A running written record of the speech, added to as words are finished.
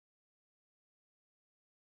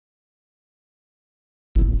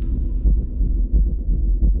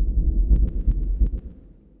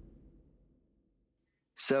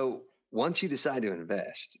So once you decide to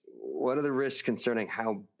invest, what are the risks concerning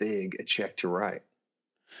how big a check to write?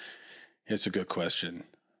 It's a good question.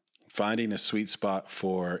 Finding a sweet spot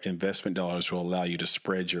for investment dollars will allow you to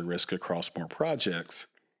spread your risk across more projects.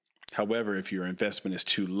 However, if your investment is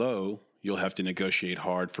too low, you'll have to negotiate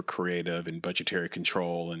hard for creative and budgetary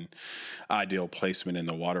control and ideal placement in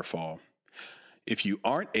the waterfall. If you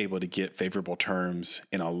aren't able to get favorable terms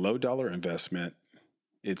in a low dollar investment,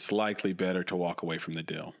 it's likely better to walk away from the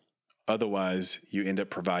deal. Otherwise, you end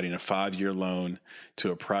up providing a 5-year loan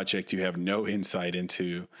to a project you have no insight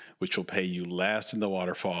into, which will pay you last in the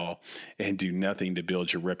waterfall and do nothing to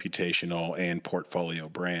build your reputational and portfolio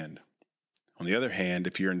brand. On the other hand,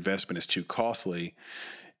 if your investment is too costly,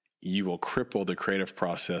 you will cripple the creative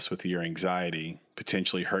process with your anxiety,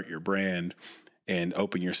 potentially hurt your brand, and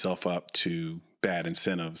open yourself up to bad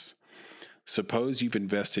incentives. Suppose you've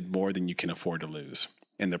invested more than you can afford to lose,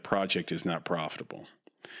 and the project is not profitable.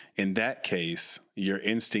 In that case, your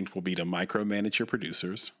instinct will be to micromanage your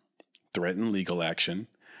producers, threaten legal action,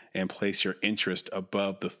 and place your interest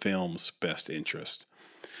above the film's best interest.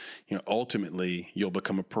 Ultimately, you'll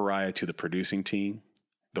become a pariah to the producing team.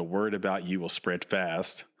 The word about you will spread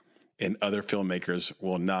fast, and other filmmakers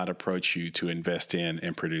will not approach you to invest in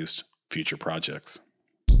and produce future projects.